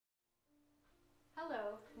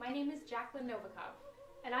My name is Jacqueline Novikov.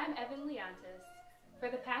 And I'm Evan Leontis. For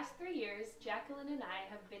the past 3 years, Jacqueline and I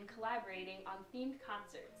have been collaborating on themed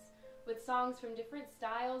concerts with songs from different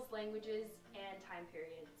styles, languages, and time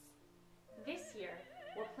periods. This year,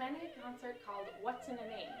 we're planning a concert called What's in a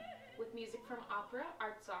Name, with music from opera,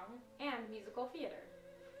 art song, and musical theater.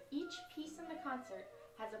 Each piece in the concert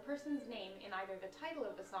has a person's name in either the title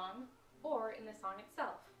of the song or in the song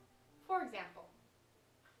itself. For example,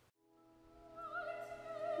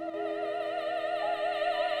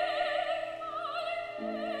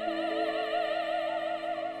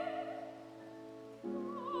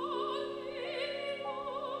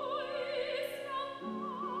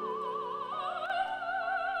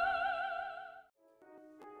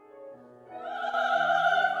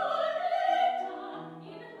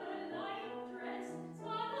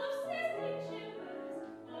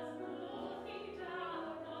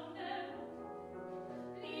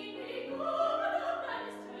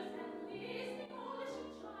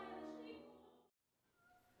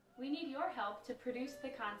 We need your help to produce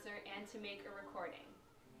the concert and to make a recording.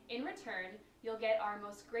 In return, you'll get our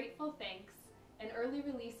most grateful thanks, an early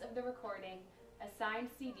release of the recording, a signed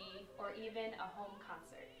CD, or even a home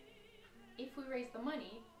concert. if we raise the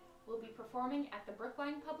money, we'll be performing at the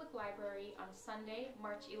Brookline Public Library on Sunday,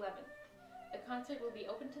 March 11th. The concert will be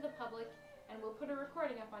open to the public, and we'll put a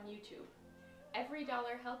recording up on YouTube. Every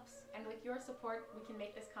dollar helps, and with your support, we can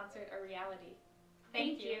make this concert a reality.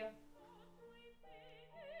 Thank you.